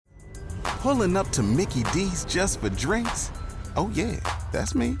Pulling up to Mickey D's just for drinks? Oh yeah,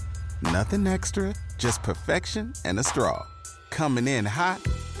 that's me. Nothing extra, just perfection and a straw. Coming in hot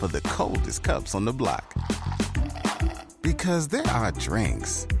for the coldest cups on the block. Because there are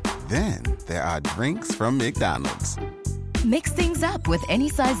drinks. Then there are drinks from McDonald's. Mix things up with any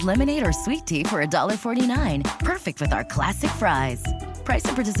size lemonade or sweet tea for $1.49. Perfect with our classic fries. Price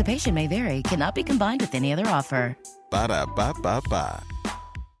and participation may vary. Cannot be combined with any other offer. Ba-da-ba-ba-ba.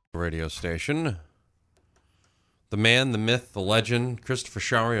 Radio station. The man, the myth, the legend, Christopher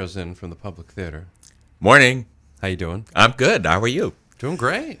Schario's in from the Public Theater. Morning. How you doing? I'm good. How are you? Doing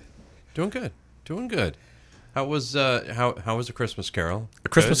great. Doing good. Doing good. How was A Christmas Carol? A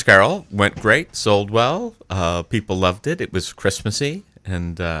Christmas Carol went great. Sold well. People loved it. It was Christmassy,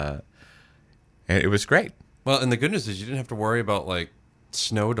 and it was great. Well, and the good news is you didn't have to worry about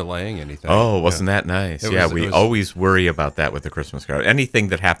snow delaying anything. Oh, wasn't that nice? We always worry about that with the Christmas Carol. Anything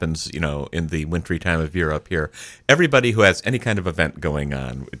that happens, in the wintry time of year up here, everybody who has any kind of event going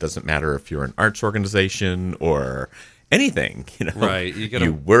on, it doesn't matter if you're an arts organization or anything, Right.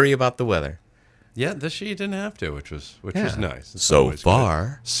 You worry about the weather. Yeah, this year you didn't have to, which was nice. So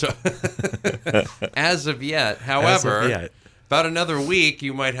far. So, as of yet. However, about another week,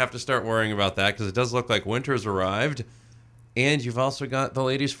 you might have to start worrying about that because it does look like winter's arrived. And you've also got The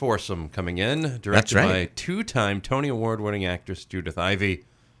Ladies Foursome coming in, directed by two-time Tony Award-winning actress Judith Ivey.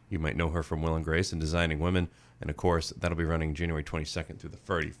 You might know her from Will and Grace and Designing Women. And, of course, that'll be running January 22nd through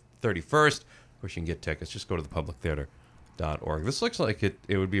the 31st. Of course, you can get tickets. Just go to thepublictheater.org. This looks like it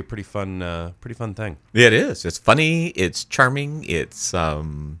would be a pretty fun thing. Yeah, it is. It's funny. It's charming. It's a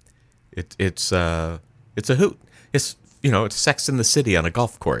hoot. It's it's Sex in the City on a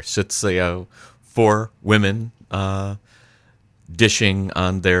golf course. It's four women dishing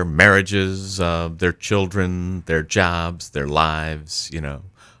on their marriages, their children, their jobs, their lives,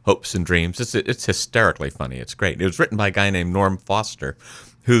 hopes and dreams. It's hysterically funny. It's great. It was written by a guy named Norm Foster,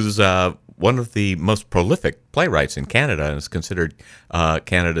 who's one of the most prolific playwrights in Canada and is considered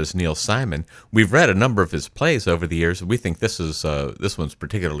Canada's Neil Simon. We've read a number of his plays over the years, and we think this one's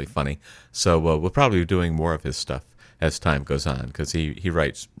particularly funny. So we'll probably be doing more of his stuff as time goes on because he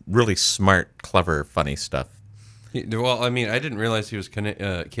writes really smart, clever, funny stuff. Well, I mean, I didn't realize he was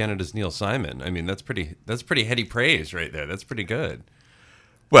Canada's Neil Simon. I mean, that's pretty heady praise right there. That's pretty good.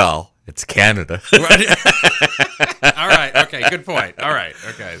 Well, it's Canada. All right. Okay. Good point. All right.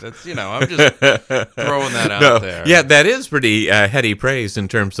 Okay. That's I'm just throwing that out there. Yeah, that is pretty heady praise in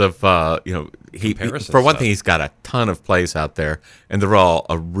terms of he for one thing he's got a ton of plays out there, and they're all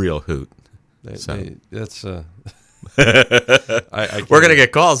a real hoot. That's. We're gonna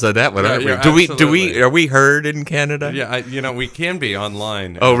get calls on that one, aren't we? Are we heard in Canada? Yeah, we can be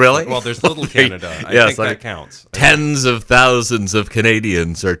online. Oh, really? Well, there's Little Canada. I think that counts. Tens of thousands of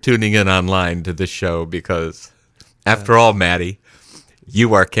Canadians are tuning in online to this show because, after all, Maddie,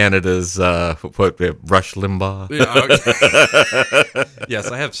 you are Canada's Rush Limbaugh. Yeah, okay.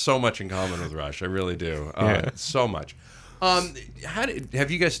 Yes, I have so much in common with Rush. I really do. So much. Have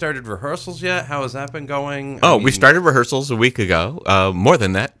you guys started rehearsals yet? How has that been going? We started rehearsals a week ago. More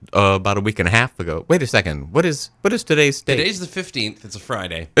than that, about a week and a half ago. Wait a second. What is today's date? Today's the 15th. It's a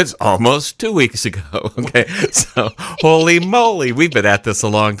Friday. It's almost 2 weeks ago. Okay, so holy moly, we've been at this a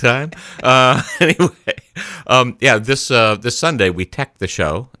long time. Anyway, this Sunday we tech the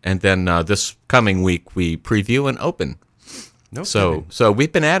show, and then this coming week we preview and open. So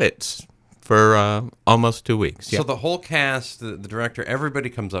we've been at it for almost 2 weeks. So the whole cast, the director, everybody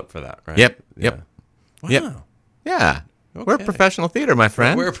comes up for that, right? Yep. Wow. Yep. Yeah. Okay. We're professional theater, my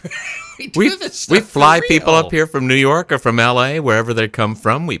friend. We do this stuff we fly for real. People up here from New York or from L.A., wherever they come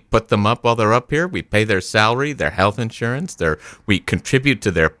from. We put them up while they're up here. We pay their salary, their health insurance. We contribute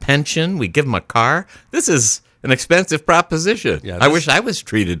to their pension. We give them a car. This is an expensive proposition. Yeah, I wish I was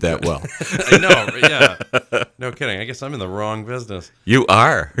treated that well. I know, yeah. No kidding. I guess I'm in the wrong business. You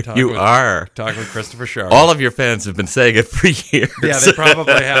are. Talking with Christopher Schario. All of your fans have been saying it for years. Yeah, they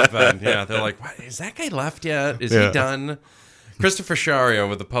probably have been. Yeah, they're like, what, is that guy left yet? Is he done? Christopher Schario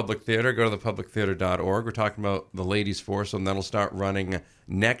with the Public Theater. Go to thepublictheater.org. We're talking about The Ladies Foursome. That'll start running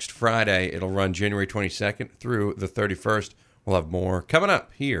next Friday. It'll run January 22nd through the 31st. We'll have more coming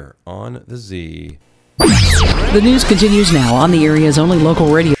up here on The Z. The news continues now on the area's only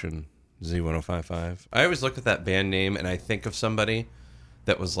local radio. Z1055. I always look at that band name and I think of somebody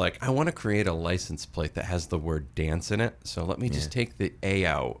that was like, I want to create a license plate that has the word dance in it. So let me just take the A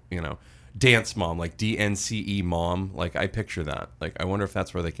out, Dance Mom, like DNCE Mom. Like, I picture that. Like, I wonder if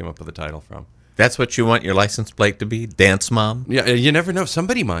that's where they came up with the title from. That's what you want your license plate to be? Dance mom? Yeah, you never know.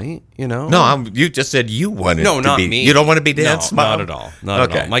 Somebody might, No, you just said you wanted to be. No, not me. You don't want to be dance mom? Not at all.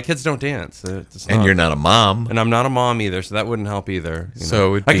 Not at all. My kids don't dance. And you're not a mom. And I'm not a mom either, so that wouldn't help either.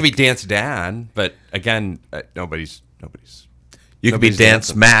 So I could be dance dad, but again, nobody's. You could be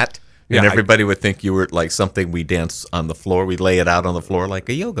dance Matt. And everybody would think you were like something we dance on the floor. We lay it out on the floor like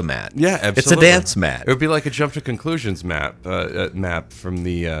a yoga mat. Yeah, absolutely. It's a dance mat. It would be like a jump to conclusions map from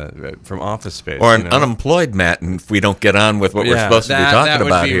the from Office Space, or an unemployed mat. And if we don't get on with what we're supposed to be talking about,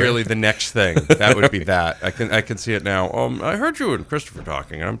 that would be here. really the next thing. That would be that. I can see it now. I heard you and Christopher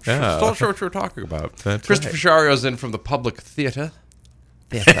talking. I'm still sure what you were talking about. That's Christopher Schario's in from the Public Theater.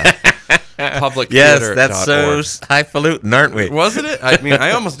 Yes, that's so highfalutin, aren't we? Wasn't it? I mean,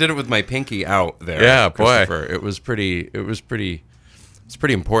 I almost did it with my pinky out there. Yeah, boy. It was pretty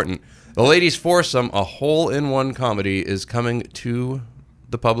important. The Ladies Foursome, a hole-in-one comedy, is coming to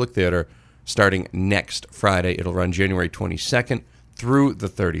the Public Theater starting next Friday. It'll run January 22nd through the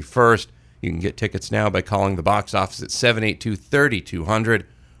 31st. You can get tickets now by calling the box office at 782-3200,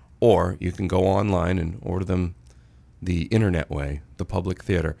 or you can go online and order them the internet way,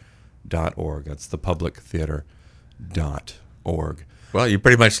 thepublictheater.org. That's thepublictheater.org. Well, you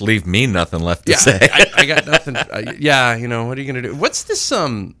pretty much leave me nothing left to say. I got nothing. What are you going to do? What's this?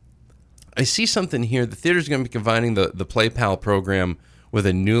 I see something here. The theater's going to be combining the Play Pal program with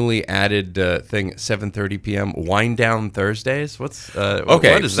a newly added thing at 7:30 p.m. Wind Down Thursdays. What is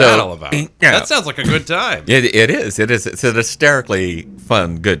that all about? Yeah. That sounds like a good time. It is. It's an hysterically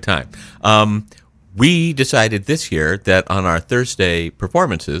fun, good time. We decided this year that on our Thursday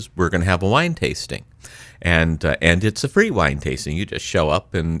performances, we're going to have a wine tasting. And it's a free wine tasting. You just show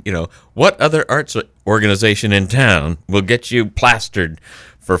up and, what other arts organization in town will get you plastered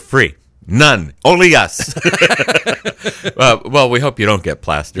for free? None. Only us. Well, we hope you don't get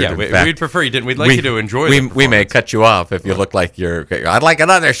plastered. Yeah, we'd prefer you didn't. We'd like you to enjoy it. We may cut you off if you look like you're... I'd like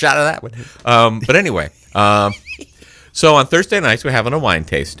another shot of that one. But anyway, so on Thursday nights, we're having a wine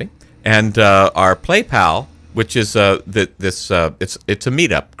tasting. And our Play Pal, which is it's a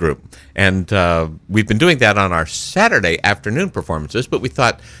meetup group, and we've been doing that on our Saturday afternoon performances. But we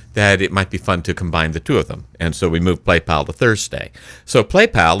thought that it might be fun to combine the two of them, and so we moved Play Pal to Thursday. So Play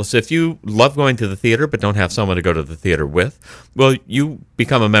Pal is if you love going to the theater but don't have someone to go to the theater with, well, you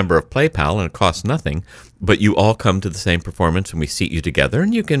become a member of Play Pal, and it costs nothing. But you all come to the same performance, and we seat you together,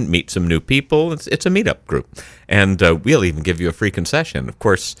 and you can meet some new people. It's a meetup group, and we'll even give you a free concession. Of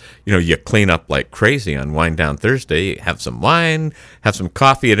course, you clean up like crazy on Wind Down Thursday. Have some wine, have some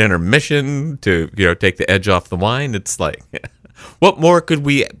coffee at intermission to take the edge off the wine. It's like, what more could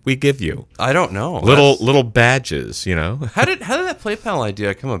we give you? I don't know. Little badges, How did that Play Pal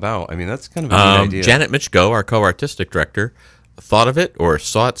idea come about? I mean, that's kind of a neat idea. Janet Mitchko, our co-artistic director, thought of it or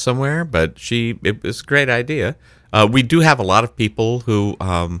saw it somewhere, but it was a great idea. We do have a lot of people who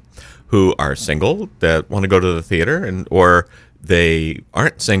are single that want to go to the theater, or they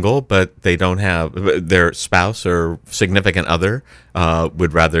aren't single but they don't have their spouse or significant other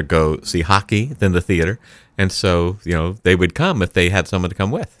would rather go see hockey than the theater, and so they would come if they had someone to come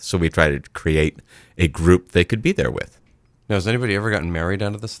with. So we try to create a group they could be there with. Now, has anybody ever gotten married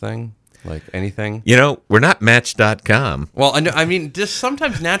out of this thing? Like anything? We're not Match.com. Well, I mean, just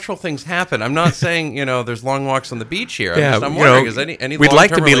sometimes natural things happen. I'm not saying, there's long walks on the beach here. I'm wondering, is any we'd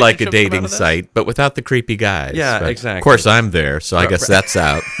like to be like a dating site, but without the creepy guys. Yeah, but exactly. Of course, I'm there, so I guess that's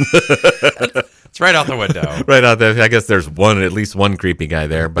out. It's right out the window. Right out there. I guess there's at least one creepy guy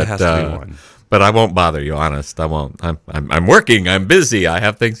there, but has to be one. But I won't bother you, honest. I won't. I'm working. I'm busy. I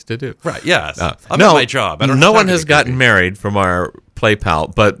have things to do. Right? Yes. I'm at my job. No one has gotten married from our Play Pal,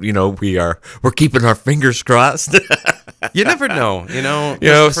 but we're keeping our fingers crossed. You never know.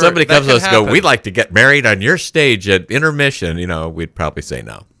 If somebody comes to us and go, we'd like to get married on your stage at intermission. We'd probably say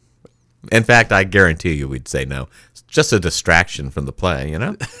no. In fact, I guarantee you, we'd say no. It's just a distraction from the play.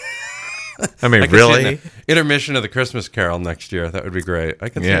 I mean, really? Intermission of the Christmas Carol next year. That would be great. I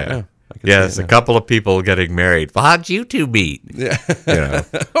can see it now. Yes, a couple of people getting married. Well, how'd you two meet? Yeah.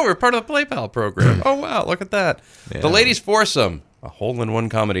 Oh, we're part of the Play Pal program. Oh, wow, look at that. Yeah. The Ladies Foursome, a hole-in-one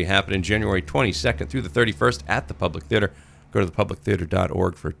comedy happening January 22nd through the 31st at the Public Theater. Go to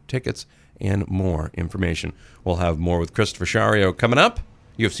thepublictheater.org for tickets and more information. We'll have more with Christopher Schario coming up.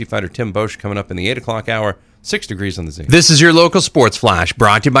 UFC fighter Tim Boesch coming up in the 8 o'clock hour. 6 degrees on the Z. This is your local sports flash,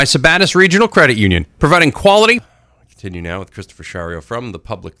 brought to you by Sabatis Regional Credit Union, providing quality. Continue now with Christopher Schario from the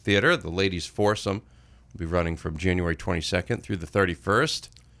Public Theater. The Ladies Foursome will be running from January 22nd through the 31st.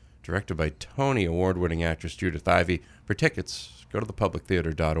 Directed by Tony Award-winning actress Judith Ivey. For tickets, go to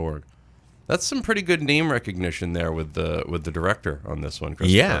thepublictheater.org. That's some pretty good name recognition there with the director on this one,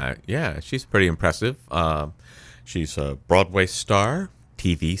 Christopher. Yeah, she's pretty impressive. She's a Broadway star,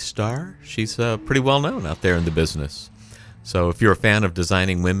 TV star. She's pretty well known out there in the business. So if you're a fan of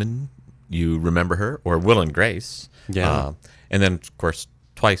Designing Women, you remember her, or Will and Grace. Yeah. And then, of course,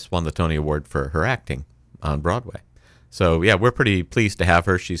 twice won the Tony Award for her acting on Broadway. So, yeah, we're pretty pleased to have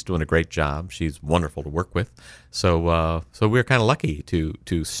her. She's doing a great job. She's wonderful to work with. So we're kind of lucky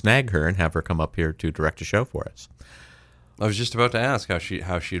to snag her and have her come up here to direct a show for us. I was just about to ask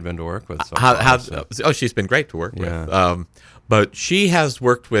how she'd been to work with. So far. She's been great to work with. But she has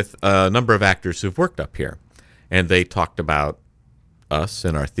worked with a number of actors who've worked up here. And they talked about us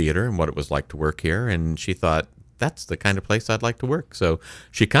and our theater and what it was like to work here. And she thought, that's the kind of place I'd like to work. So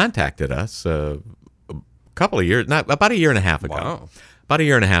she contacted us couple of years, about a year and a half ago. Wow. About a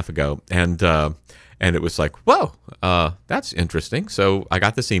year and a half ago, and it was like, whoa, that's interesting. So I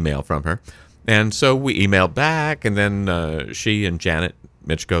got this email from her, and so we emailed back, and then she and Janet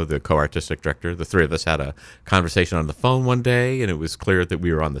Mitchko, the co-artistic director, the three of us had a conversation on the phone one day, and it was clear that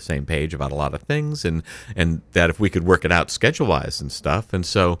we were on the same page about a lot of things, and that if we could work it out schedule-wise and stuff, and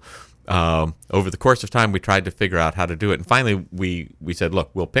so. Over the course of time, we tried to figure out how to do it. And finally, we said,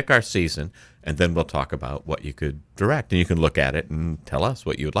 look, we'll pick our season, and then we'll talk about what you could direct. And you can look at it and tell us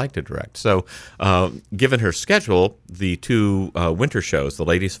what you would like to direct. So given her schedule, the two winter shows, The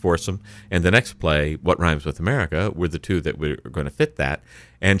Ladies' Foursome and the next play, What Rhymes with America, were the two that were going to fit that.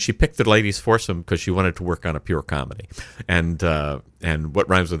 And she picked The Ladies' Foursome because she wanted to work on a pure comedy. And What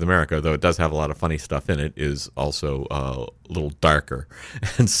Rhymes with America, though it does have a lot of funny stuff in it, is also a little darker.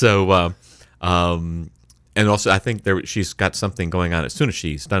 And so, and also I think she's got something going on. As soon as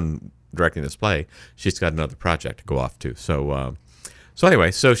she's done directing this play, she's got another project to go off to. So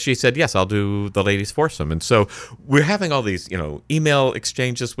anyway, so she said, yes, I'll do The Ladies' Foursome. And so we're having all these, email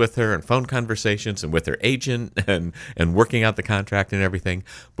exchanges with her and phone conversations and with her agent and working out the contract and everything.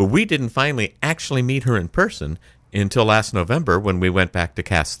 But we didn't finally actually meet her in person until last November when we went back to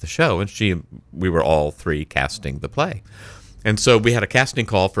cast the show. And we were all three casting the play. And so we had a casting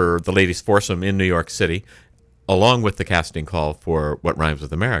call for The Ladies' Foursome in New York City, along with the casting call for What Rhymes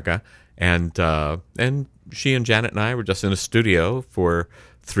with America. And she and Janet and I were just in a studio for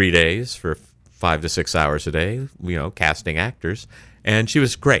 3 days for 5 to 6 hours a day, casting actors. And she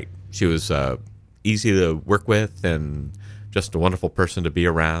was great. She was easy to work with and just a wonderful person to be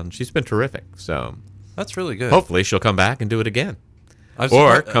around. She's been terrific. So that's really good. Hopefully she'll come back and do it again.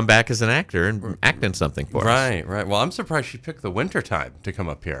 Or come back as an actor and act in something for us. Right. Well, I'm surprised she picked the winter time to come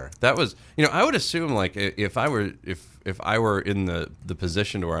up here. That was, I would assume like if I were in the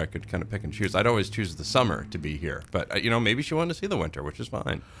position where I could kind of pick and choose, I'd always choose the summer to be here. But maybe she wanted to see the winter, which is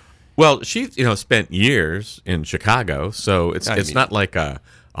fine. Well, she spent years in Chicago, so it's not like a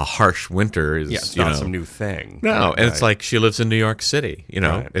harsh winter is it's not some new thing. No, right, and it's like she lives in New York City.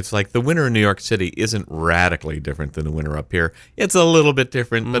 Right. It's like the winter in New York City isn't radically different than the winter up here. It's a little bit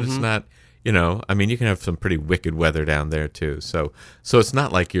different, but it's not. I mean, you can have some pretty wicked weather down there too. So it's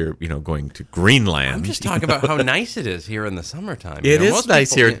not like you're going to Greenland. I'm just talking about how nice it is here in the summertime. It is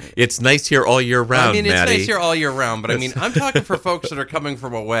nice here. It's nice here all year round. I mean, it's Maddie. nice here all year round. But I mean, I'm talking for folks that are coming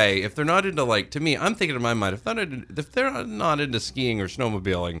from away. If they're not into to me, I'm thinking in my mind, if they're not into skiing or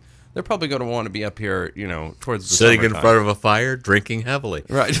snowmobiling, they're probably going to want to be up here, towards the sitting summertime. in front of a fire, drinking heavily.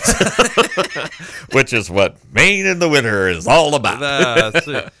 Right. Which is what Maine in the winter is all about. That's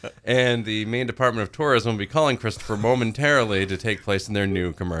it. And the Maine Department of Tourism will be calling Christopher momentarily to take place in their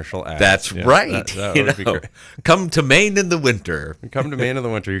new commercial ad. That's right. That would be great. Come to Maine in the winter. Come to Maine in the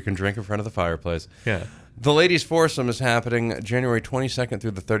winter. You can drink in front of the fireplace. Yeah. The Ladies' Foursome is happening January 22nd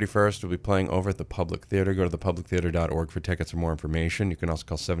through the 31st. We'll be playing over at the Public Theater. Go to thepublictheater.org for tickets or more information. You can also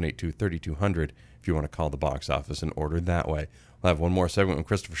call 782-3200 if you want to call the box office and order that way. We'll have one more segment with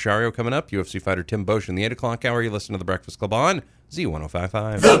Christopher Schario coming up. UFC fighter Tim Boesch in the 8 o'clock hour. You listen to The Breakfast Club on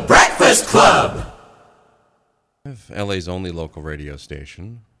Z1055. The Breakfast Club! LA's only local radio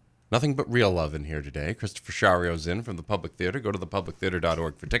station. Nothing but real love in here today. Christopher Shario's in from the Public Theater. Go to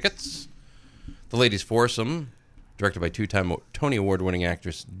thepublictheater.org for tickets. The Ladies' Foursome, directed by two-time Tony Award-winning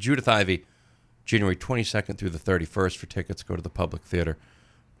actress Judith Ivey, January 22nd through the 31st. For tickets, go to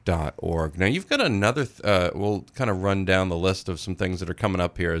thepublictheater.org. Now, you've got another, we'll kind of run down the list of some things that are coming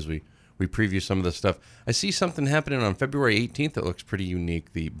up here as we preview some of this stuff. I see something happening on February 18th that looks pretty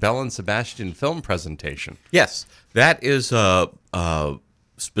unique, the Belle and Sebastian film presentation. Yes, that is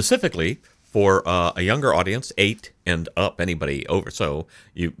specifically for a younger audience, 8 and up, anybody over.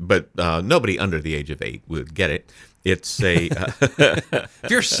 But nobody under the age of 8 would get it. It's a if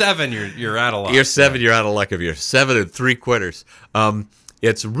you're 7, you're out of luck. You're 7, you're out of luck. If you're 7 3/4,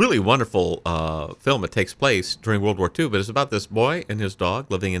 It's a really wonderful film. It takes place during World War II, but it's about this boy and his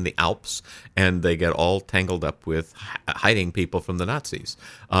dog living in the Alps, and they get all tangled up with hiding people from the Nazis.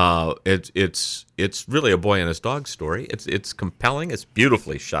 It's really a boy and his dog story. It's compelling. It's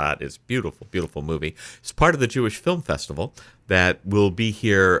beautifully shot. It's beautiful, beautiful movie. It's part of the Jewish Film Festival that will be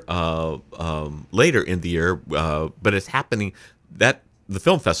here later in the year, but it's happening the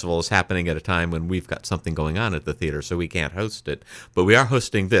film festival is happening at a time when we've got something going on at the theater, so we can't host it. But we are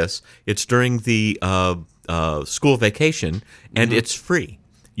hosting this. It's during the school vacation, and it's free.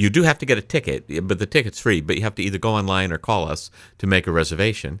 You do have to get a ticket, but the ticket's free. But you have to either go online or call us to make a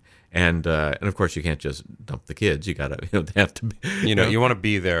reservation. And of course, you can't just dump the kids. You gotta, they have to. You want to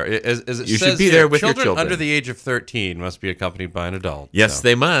be there. As it you says should be there with your children. Under the age of 13 must be accompanied by an adult. Yes,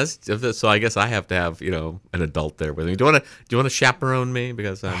 they must. So I guess I have to have an adult there with me. Do you want to chaperone me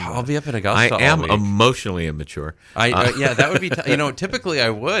because I'll be up in Augusta. I am all week. Emotionally immature. Yeah, that would be. Typically I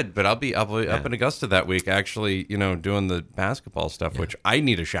would, but I'll be up in Augusta that week. Actually, doing the basketball stuff, which I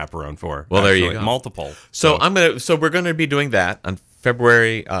need a chaperone for. Well, there you go. Multiple. So we're gonna be doing that on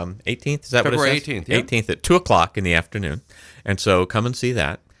February 18th, is that February what it says? 18th, yeah. 18th at 2 o'clock in the afternoon. And so come and see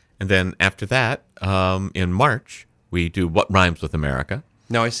that. And then after that, in March, we do What Rhymes with America.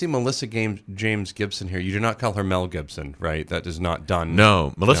 Now, I see Melissa James Gibson here. You do not call her Mel Gibson, right? That is not done.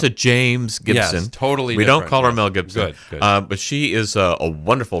 No, Melissa James Gibson. Yes, totally We different. don't call her Mel Gibson. Good. But she is a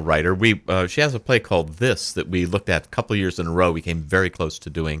wonderful writer. She has a play called This that we looked at a couple of years in a row. We came very close to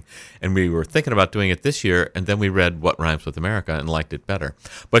doing, and we were thinking about doing it this year, and then we read What Rhymes with America and liked it better.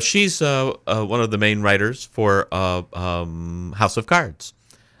 But she's one of the main writers for House of Cards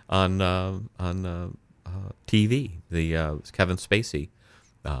on TV, the Kevin Spacey.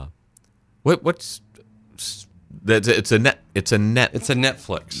 It's a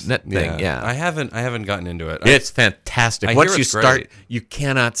Netflix thing. Yeah. I haven't gotten into it. It's fantastic. Once you start, great. you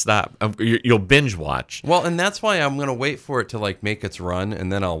cannot stop. You'll binge watch. Well, and that's why I'm going to wait for it to make its run,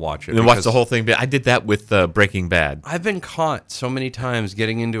 and then I'll watch it. And then watch the whole thing. I did that with Breaking Bad. I've been caught so many times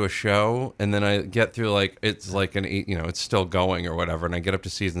getting into a show, and then I get through it's like an 8, it's still going or whatever, and I get up to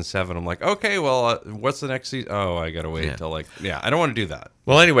season 7. I'm like, okay, well, what's the next season? Oh, I got to wait till I don't want to do that.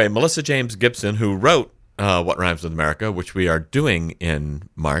 Well, anyway, Melissa James Gibson, who wrote What Rhymes with America, which we are doing in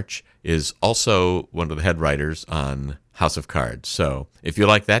March, is also one of the head writers on House of Cards. So if you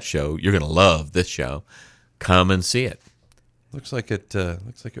like that show, you're going to love this show. Come and see it. Looks like it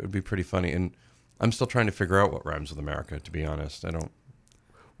would be pretty funny, and I'm still trying to figure out what rhymes with America. To be honest, I don't.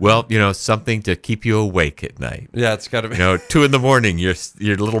 Well, something to keep you awake at night. Yeah, it's got to be. 2 a.m,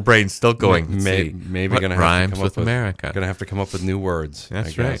 your little brain's still going. Maybe going to rhymes with America. Going to have to come up with new words.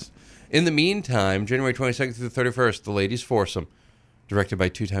 That's right. In the meantime, January 22nd through the 31st, The Ladies Foursome, directed by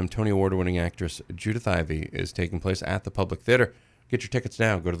 2-time Tony Award-winning actress Judith Ivey, is taking place at the Public Theater. Get your tickets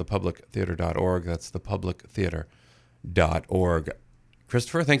now. Go to thepublictheater.org. That's thepublictheater.org.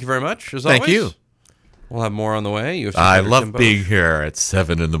 Christopher, thank you very much, as always. Thank you. We'll have more on the way. I love being here at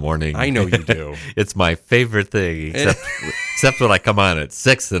 7 a.m. I know you do. It's my favorite thing, except when I come on at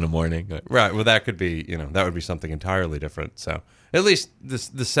 6 a.m. Right. Well, that could be, that would be something entirely different. So at least the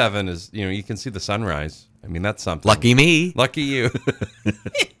 7 is, you can see the sunrise. I mean, that's something. Lucky me. Lucky you.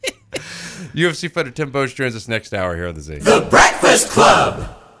 UFC fighter Tim Boesch joins us next hour here on The Z. The Breakfast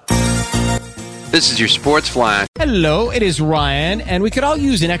Club. This is your Sports Flash. Hello, it is Ryan, and we could all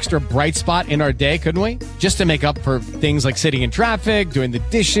use an extra bright spot in our day, couldn't we? Just to make up for things like sitting in traffic, doing the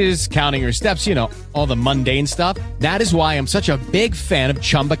dishes, counting your steps, all the mundane stuff. That is why I'm such a big fan of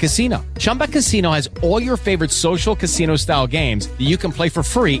Chumba Casino. Chumba Casino has all your favorite social casino-style games that you can play for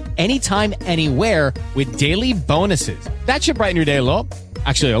free anytime, anywhere with daily bonuses. That should brighten your day a little.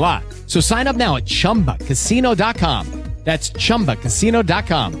 Actually, a lot. So sign up now at ChumbaCasino.com. That's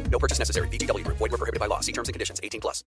ChumbaCasino.com. No purchase necessary. VGW Group. Void where prohibited by law. See terms and conditions. 18+.